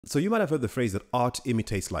So you might have heard the phrase that art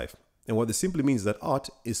imitates life. And what this simply means is that art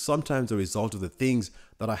is sometimes a result of the things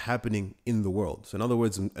that are happening in the world. So in other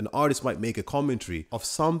words, an artist might make a commentary of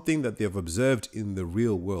something that they have observed in the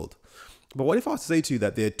real world. But what if I was to say to you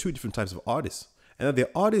that there are two different types of artists, and that there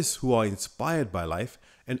are artists who are inspired by life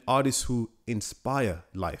and artists who inspire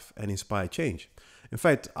life and inspire change? In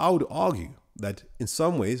fact, I would argue that in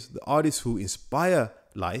some ways, the artists who inspire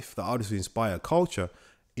life, the artists who inspire culture,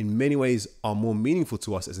 in many ways are more meaningful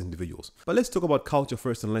to us as individuals. But let's talk about culture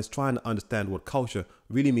first, and let's try and understand what culture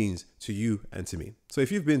really means to you and to me. So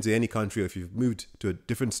if you've been to any country, or if you've moved to a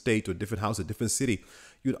different state or a different house, a different city,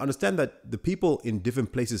 you'd understand that the people in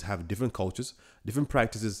different places have different cultures, different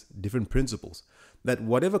practices, different principles. That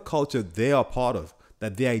whatever culture they are part of,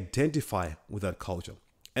 that they identify with that culture.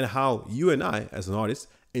 And how you and I, as an artist,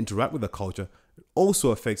 interact with the culture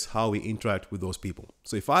also affects how we interact with those people.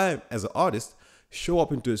 So if I, as an artist, show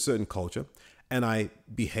up into a certain culture and I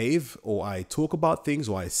behave or I talk about things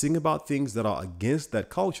or I sing about things that are against that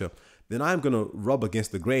culture, then I'm going to rub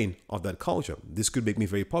against the grain of that culture. This could make me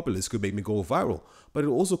very popular. This could make me go viral, but it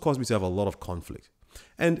also cause me to have a lot of conflict.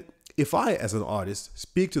 And if I, as an artist,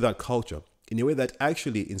 speak to that culture in a way that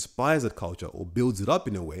actually inspires that culture or builds it up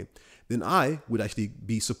in a way, then I would actually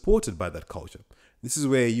be supported by that culture. This is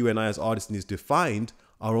where you and I as artists need to find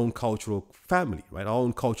our own cultural family, right? Our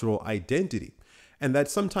own cultural identity. And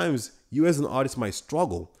that sometimes you as an artist might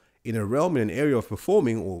struggle in a realm, in an area of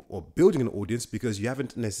performing or building an audience because you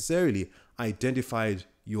haven't necessarily identified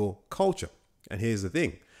your culture. And here's the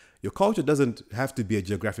thing. Your culture doesn't have to be a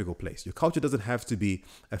geographical place. Your culture doesn't have to be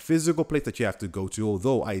a physical place that you have to go to,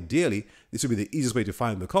 although ideally this would be the easiest way to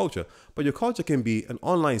find the culture. But your culture can be an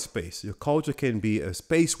online space. Your culture can be a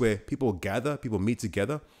space where people gather, people meet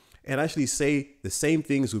together, and actually say the same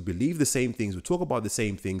things, who believe the same things, who talk about the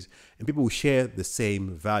same things, and people who share the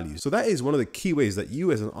same values. So that is one of the key ways that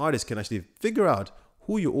you as an artist can actually figure out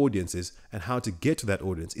who your audience is and how to get to that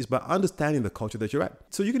audience is by understanding the culture that you're at.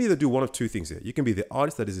 So you can either do one of two things here. You can be the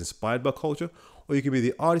artist that is inspired by culture, or you can be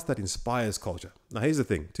the artist that inspires culture. Now here's the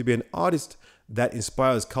thing, to be an artist that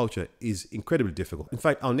inspires culture is incredibly difficult. In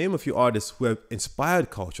fact, I'll name a few artists who have inspired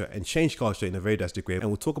culture and changed culture in a very drastic way, and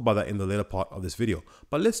we'll talk about that in the later part of this video.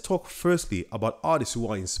 But let's talk firstly about artists who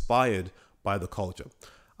are inspired by the culture.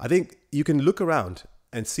 I think you can look around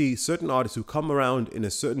and see certain artists who come around in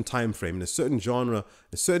a certain time frame, in a certain genre,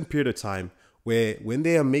 a certain period of time, where when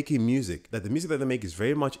they are making music, that the music that they make is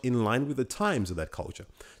very much in line with the times of that culture.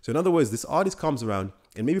 So in other words, this artist comes around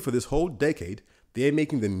and maybe for this whole decade, they're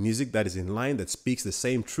making the music that is in line, that speaks the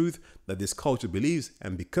same truth that this culture believes.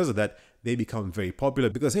 And because of that, they become very popular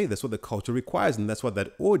because, hey, that's what the culture requires. And that's what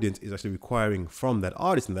that audience is actually requiring from that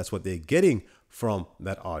artist. And that's what they're getting from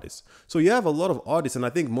that artist. So you have a lot of artists, and I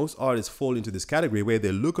think most artists fall into this category where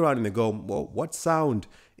they look around and they go, well, what sound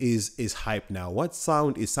is hype now? What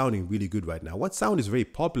sound is sounding really good right now? What sound is very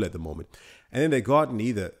popular at the moment? And then they go out and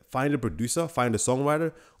either find a producer, find a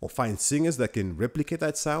songwriter, or find singers that can replicate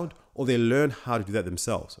that sound, or they learn how to do that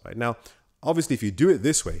themselves. Right now, obviously, if you do it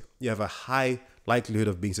this way, you have a high likelihood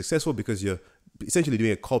of being successful because you're essentially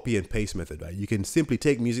doing a copy and paste method, right? You can simply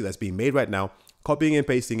take music that's being made right now, copying and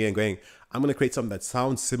pasting it and going, I'm going to create something that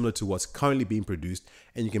sounds similar to what's currently being produced,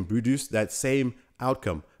 and you can produce that same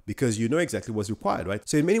outcome because you know exactly what's required, right?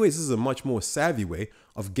 So in many ways, this is a much more savvy way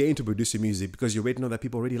of getting to produce your music because you already know that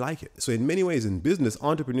people already like it. So in many ways in business,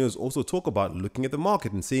 entrepreneurs also talk about looking at the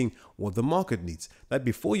market and seeing what the market needs. That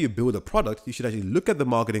before you build a product, you should actually look at the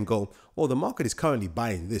market and go, well, the market is currently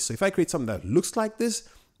buying this. So if I create something that looks like this,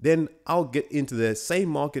 then I'll get into the same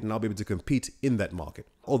market and I'll be able to compete in that market.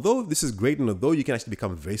 Although this is great and although you can actually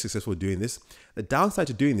become very successful doing this, the downside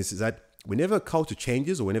to doing this is that whenever culture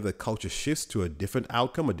changes or whenever the culture shifts to a different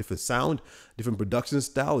outcome, a different sound, different production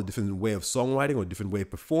style, a different way of songwriting or a different way of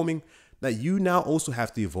performing, that you now also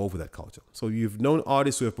have to evolve with that culture. So you've known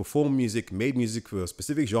artists who have performed music, made music for a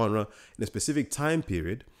specific genre in a specific time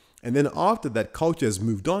period. And then after that culture has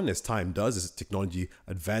moved on, as time does, as technology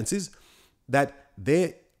advances, that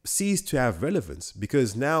they cease to have relevance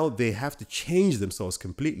because now they have to change themselves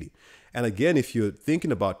completely. And again, if you're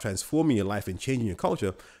thinking about transforming your life and changing your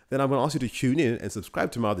culture, then I'm going to ask you to tune in and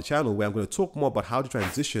subscribe to my other channel where I'm going to talk more about how to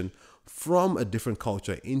transition from a different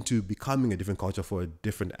culture into becoming a different culture for a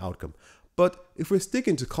different outcome. But if we're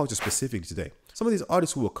sticking to culture specific today, some of these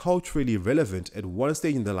artists who were culturally relevant at one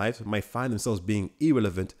stage in their life might find themselves being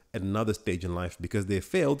irrelevant at another stage in life because they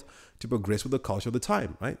failed to progress with the culture of the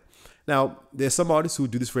time, right? Now, there's some artists who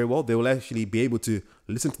do this very well. They will actually be able to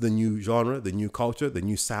listen to the new genre, the new culture, the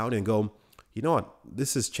new sound and go, you know what,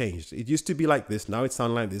 this has changed. It used to be like this. Now it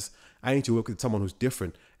sounds like this. I need to work with someone who's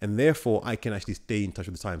different, and therefore I can actually stay in touch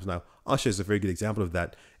with the times. Now, Usher is a very good example of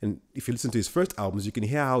that. And if you listen to his first albums, you can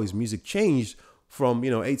hear how his music changed from,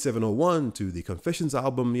 Ep001 to the Confessions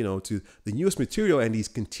album, to the newest material, and he's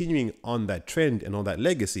continuing on that trend and on that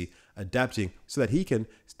legacy, adapting so that he can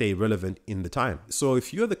stay relevant in the time. So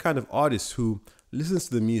if you're the kind of artist who listens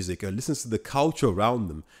to the music or listens to the culture around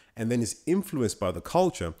them and then is influenced by the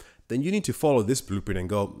culture, then you need to follow this blueprint and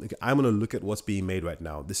go, okay, I'm going to look at what's being made right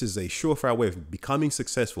now. This is a surefire way of becoming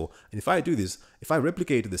successful. And if I do this, if I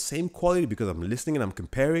replicate the same quality because I'm listening and I'm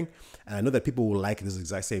comparing, and I know that people will like this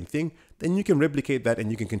exact same thing, then you can replicate that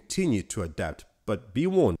and you can continue to adapt. But be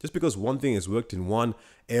warned, just because one thing has worked in one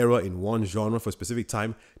era, in one genre for a specific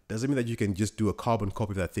time, doesn't mean that you can just do a carbon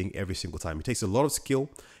copy of that thing every single time. It takes a lot of skill.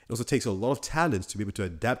 It also takes a lot of talent to be able to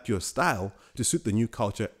adapt your style to suit the new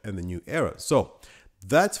culture and the new era. So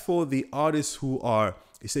that's for the artists who are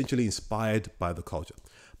essentially inspired by the culture.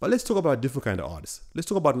 But let's talk about a different kind of artist. Let's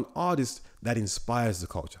talk about an artist that inspires the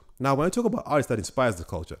culture. Now, when I talk about artists that inspires the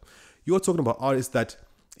culture, you're talking about artists that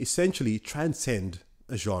essentially transcend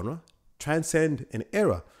a genre, transcend an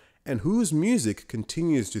era, and whose music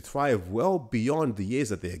continues to thrive well beyond the years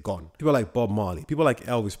that they're gone. People like Bob Marley, people like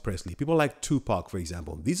Elvis Presley, people like Tupac, for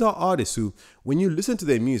example. These are artists who, when you listen to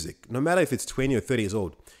their music, no matter if it's 20 or 30 years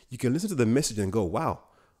old, you can listen to the message and go, wow,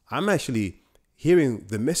 I'm actually hearing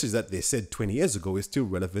the message that they said 20 years ago is still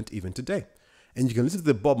relevant even today. And you can listen to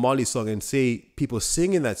the Bob Marley song and say people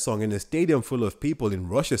singing that song in a stadium full of people in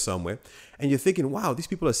Russia somewhere, and you're thinking, wow, these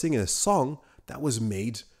people are singing a song that was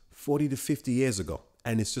made 40 to 50 years ago.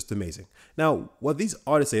 And it's just amazing. Now, what these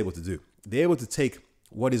artists are able to do, they're able to take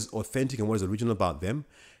what is authentic and what is original about them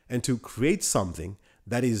and to create something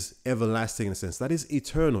that is everlasting in a sense, that is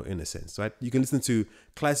eternal in a sense, right? You can listen to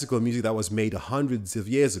classical music that was made hundreds of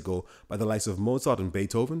years ago by the likes of Mozart and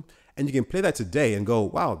Beethoven, and you can play that today and go,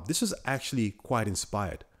 wow, this was actually quite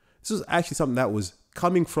inspired. This was actually something that was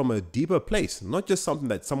coming from a deeper place, not just something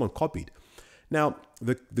that someone copied. Now,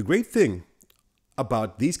 the great thing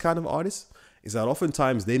about these kind of artists is that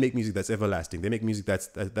oftentimes they make music that's everlasting. They make music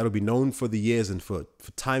that'll be known for the years and for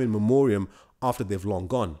time in memoriam after they've long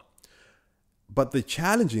gone. But the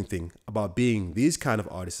challenging thing about being these kind of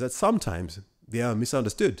artists is that sometimes they are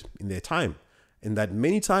misunderstood in their time. And that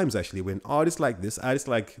many times actually when artists like this, artists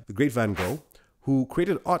like the great Van Gogh, who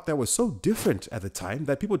created art that was so different at the time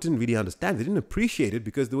that people didn't really understand. They didn't appreciate it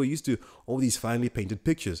because they were used to all these finely painted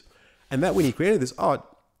pictures. And that when he created this art,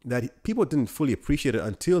 that people didn't fully appreciate it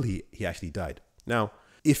until he actually died. Now,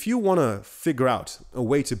 if you want to figure out a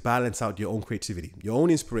way to balance out your own creativity, your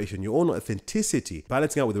own inspiration, your own authenticity,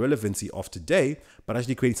 balancing out with the relevancy of today, but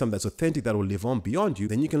actually creating something that's authentic that will live on beyond you,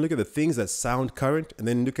 then you can look at the things that sound current and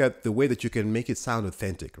then look at the way that you can make it sound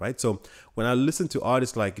authentic, right? So when I listen to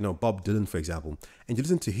artists like, Bob Dylan, for example, and you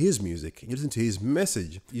listen to his music, and you listen to his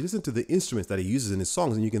message, you listen to the instruments that he uses in his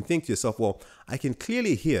songs, and you can think to yourself, well, I can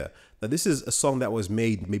clearly hear that this is a song that was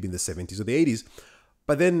made maybe in the 70s or the 80s,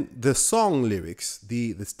 but then the song lyrics,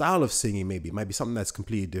 the style of singing might be something that's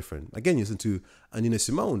completely different. Again, you listen to Nina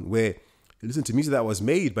Simone, where you listen to music that was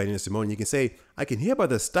made by Nina Simone, and you can say, I can hear by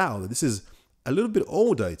the style that this is a little bit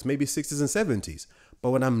older. It's maybe 60s and 70s. But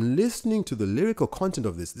when I'm listening to the lyrical content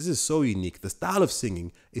of this is so unique. The style of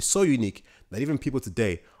singing is so unique that even people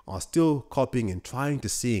today are still copying and trying to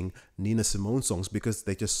sing Nina Simone songs because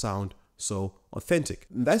they just sound so authentic.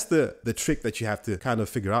 And that's the trick that you have to kind of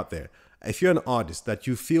figure out there. If you're an artist that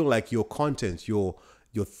you feel like your content, your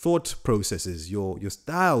thought processes, your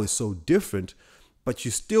style is so different, but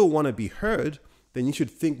you still want to be heard, then you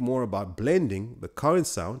should think more about blending the current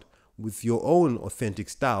sound with your own authentic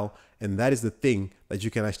style. And that is the thing that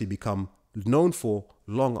you can actually become known for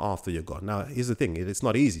long after you're gone. Now, here's the thing. It's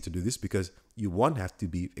not easy to do this because you, one, have to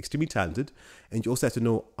be extremely talented, and you also have to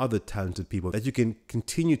know other talented people that you can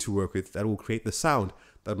continue to work with that will create the sound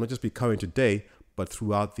that will not just be current today, but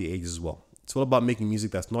throughout the ages as well. It's all about making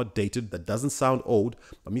music that's not dated, that doesn't sound old,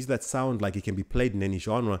 but music that sounds like it can be played in any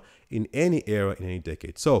genre, in any era, in any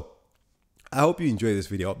decade. So I hope you enjoy this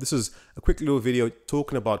video. This is a quick little video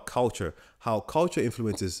talking about culture, how culture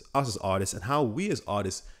influences us as artists, and how we as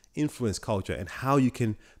artists influence culture, and how you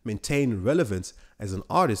can maintain relevance as an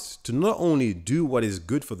artist to not only do what is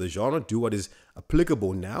good for the genre, do what is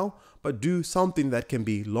applicable now, but do something that can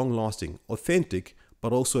be long lasting, authentic,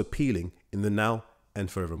 but also appealing in the now and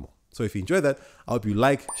forevermore. So if you enjoyed that, I hope you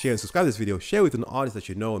like, share, and subscribe to this video. Share with an artist that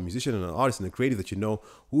you know, a musician and an artist and a creative that you know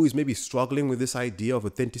who is maybe struggling with this idea of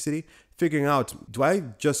authenticity, figuring out, do I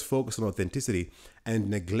just focus on authenticity and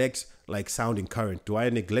neglect like sounding current? Do I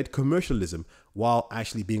neglect commercialism while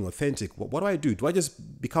actually being authentic? What do I do? Do I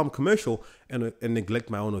just become commercial and neglect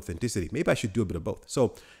my own authenticity? Maybe I should do a bit of both.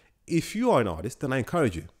 So if you are an artist, then I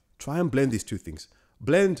encourage you, try and blend these two things.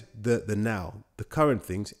 Blend the now, the current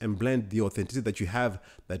things, and blend the authenticity that you have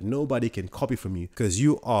that nobody can copy from you, because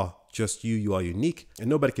you are just you, you are unique, and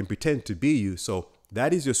nobody can pretend to be you. So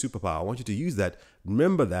that is your superpower. I want you to use that,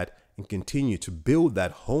 remember that, and continue to build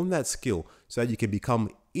that, hone that skill so that you can become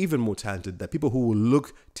even more talented, that people who will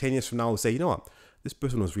look 10 years from now will say, you know what, this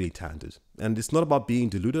person was really talented. And it's not about being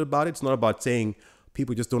deluded about it. It's not about saying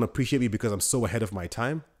people just don't appreciate me because I'm so ahead of my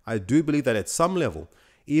time. I do believe that at some level,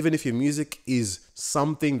 even if your music is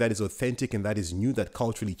something that is authentic and that is new, that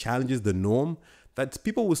culturally challenges the norm, that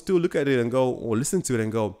people will still look at it and go, or listen to it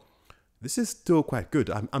and go, this is still quite good.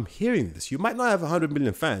 I'm hearing this. You might not have 100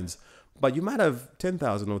 million fans, but you might have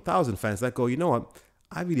 10,000 or 1,000 fans that go, you know what,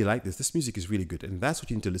 I really like this. This music is really good. And that's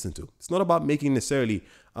what you need to listen to. It's not about making necessarily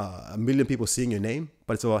a million people sing your name,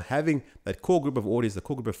 but it's about having that core group of audience, the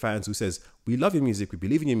core group of fans who says, we love your music, we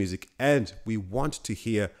believe in your music, and we want to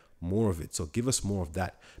hear more of it. So give us more of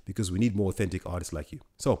that, because we need more authentic artists like you.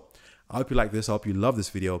 So I hope you like this. I hope you love this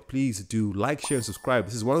video. Please do like, share, and subscribe.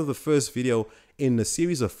 This is one of the first video in a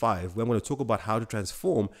series of 5 where I'm going to talk about how to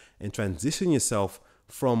transform and transition yourself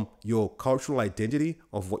from your cultural identity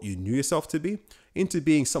of what you knew yourself to be into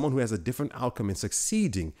being someone who has a different outcome and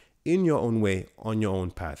succeeding in your own way on your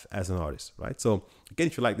own path as an artist, right? So again,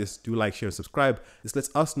 if you like this, do like, share, and subscribe. This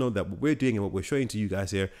lets us know that what we're doing and what we're showing to you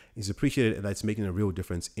guys here is appreciated and that it's making a real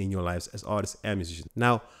difference in your lives as artists and musicians.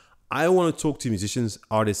 Now, I want to talk to musicians,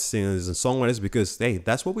 artists, singers, and songwriters because, hey,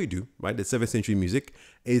 that's what we do, right? The 7th century music,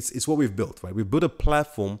 it's what we've built, right? We've built a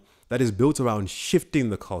platform that is built around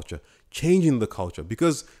shifting the culture, changing the culture,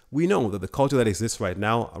 because we know that the culture that exists right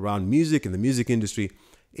now around music and the music industry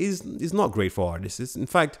is not great for artists. In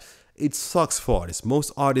fact, it sucks for artists.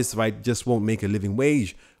 Most artists, right, just won't make a living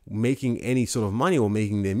wage making any sort of money or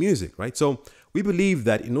making their music, right? So we believe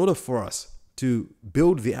that in order for us to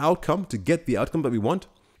build the outcome, to get the outcome that we want,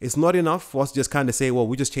 it's not enough for us to just kind of say, well,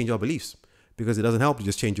 we just change our beliefs, because it doesn't help to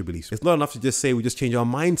just change your beliefs. It's not enough to just say we just change our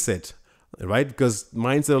mindset, right? Because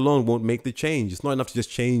mindset alone won't make the change. It's not enough to just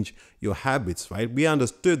change your habits, right? We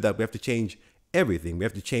understood that we have to change everything. We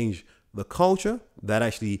have to change the culture that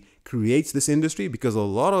actually creates this industry, because a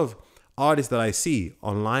lot of artists that I see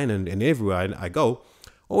online and everywhere I go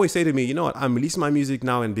always say to me, you know what, I'm releasing my music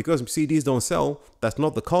now, and because CDs don't sell, that's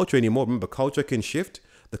not the culture anymore. Remember, culture can shift.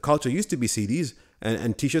 The culture used to be CDs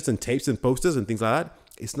and t-shirts and tapes and posters and things like that.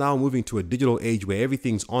 It's now moving to a digital age where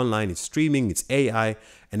everything's online, it's streaming, it's AI,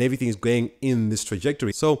 and everything's going in this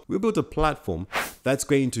trajectory. So we built a platform that's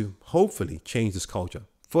going to hopefully change this culture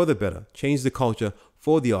for the better, change the culture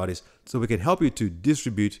for the artists, so we can help you to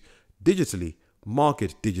distribute digitally,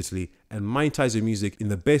 market digitally, and monetize your music in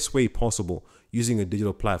the best way possible using a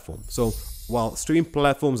digital platform. So while stream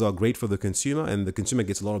platforms are great for the consumer and the consumer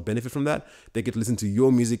gets a lot of benefit from that, they get to listen to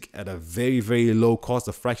your music at a very, very low cost,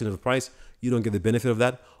 a fraction of the price. You don't get the benefit of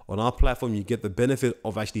that. On our platform, you get the benefit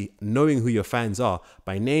of actually knowing who your fans are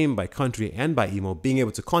by name, by country, and by email, being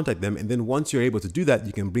able to contact them. And then once you're able to do that,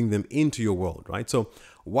 you can bring them into your world, right? So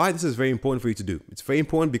why this is very important for you to do. It's very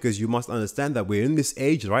important because you must understand that we're in this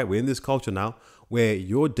age, right? We're in this culture now where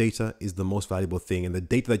your data is the most valuable thing. And the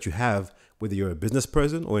data that you have, whether you're a business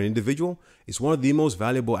person or an individual, is one of the most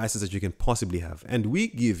valuable assets that you can possibly have. And we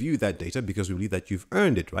give you that data because we believe that you've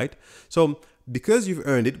earned it, right? So because you've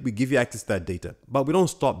earned it, we give you access to that data. But we don't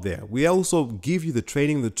stop there. We also give you the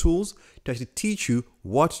training, the tools to actually teach you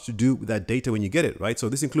what to do with that data when you get it, right? So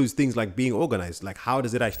this includes things like being organized, like how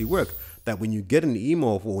does it actually work? That when you get an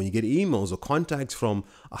email or when you get emails or contacts from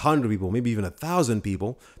 100 people, maybe even 1,000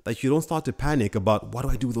 people, that you don't start to panic about what do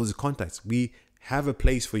I do with those contacts? We have a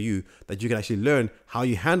place for you that you can actually learn how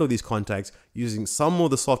you handle these contacts using some of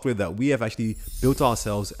the software that we have actually built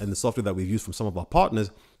ourselves and the software that we've used from some of our partners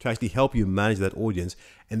to actually help you manage that audience.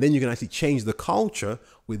 And then you can actually change the culture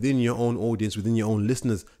within your own audience, within your own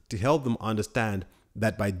listeners, to help them understand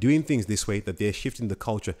that by doing things this way, that they're shifting the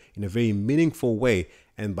culture in a very meaningful way.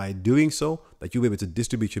 And by doing so, that you'll be able to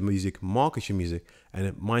distribute your music, market your music,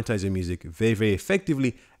 and monetize your music very, very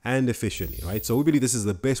effectively and efficiently, right? So we believe this is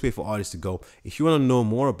the best way for artists to go. If you want to know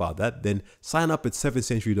more about that, then sign up at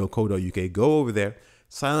 7thcentury.co.uk. Go over there,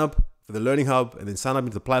 sign up for the Learning Hub, and then sign up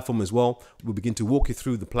into the platform as well. We'll begin to walk you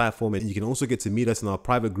through the platform, and you can also get to meet us in our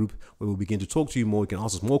private group where we'll begin to talk to you more. You can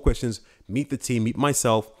ask us more questions, meet the team, meet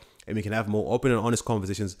myself, and we can have more open and honest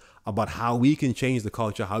conversations about how we can change the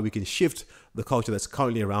culture, how we can shift the culture that's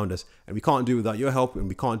currently around us. And we can't do it without your help, and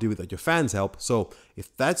we can't do it without your fans' help. So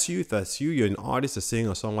if that's you, you're an artist, a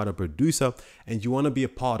singer, a songwriter, producer, and you want to be a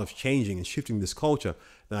part of changing and shifting this culture,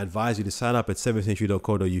 then I advise you to sign up at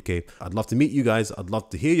 7thcentury.co.uk. I'd love to meet you guys. I'd love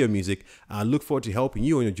to hear your music. And I look forward to helping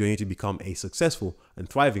you on your journey to become a successful and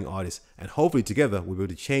thriving artist. And hopefully together we'll be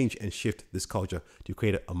able to change and shift this culture to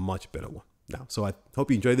create a much better one. Now, so I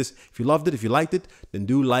hope you enjoyed this. If you loved it, if you liked it, then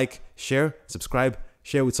do like, share, subscribe,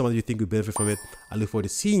 share with someone you think would benefit from it. I look forward to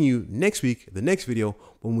seeing you next week, the next video,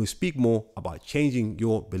 when we speak more about changing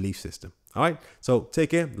your belief system. All right. So take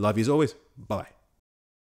care. Love you as always. Bye.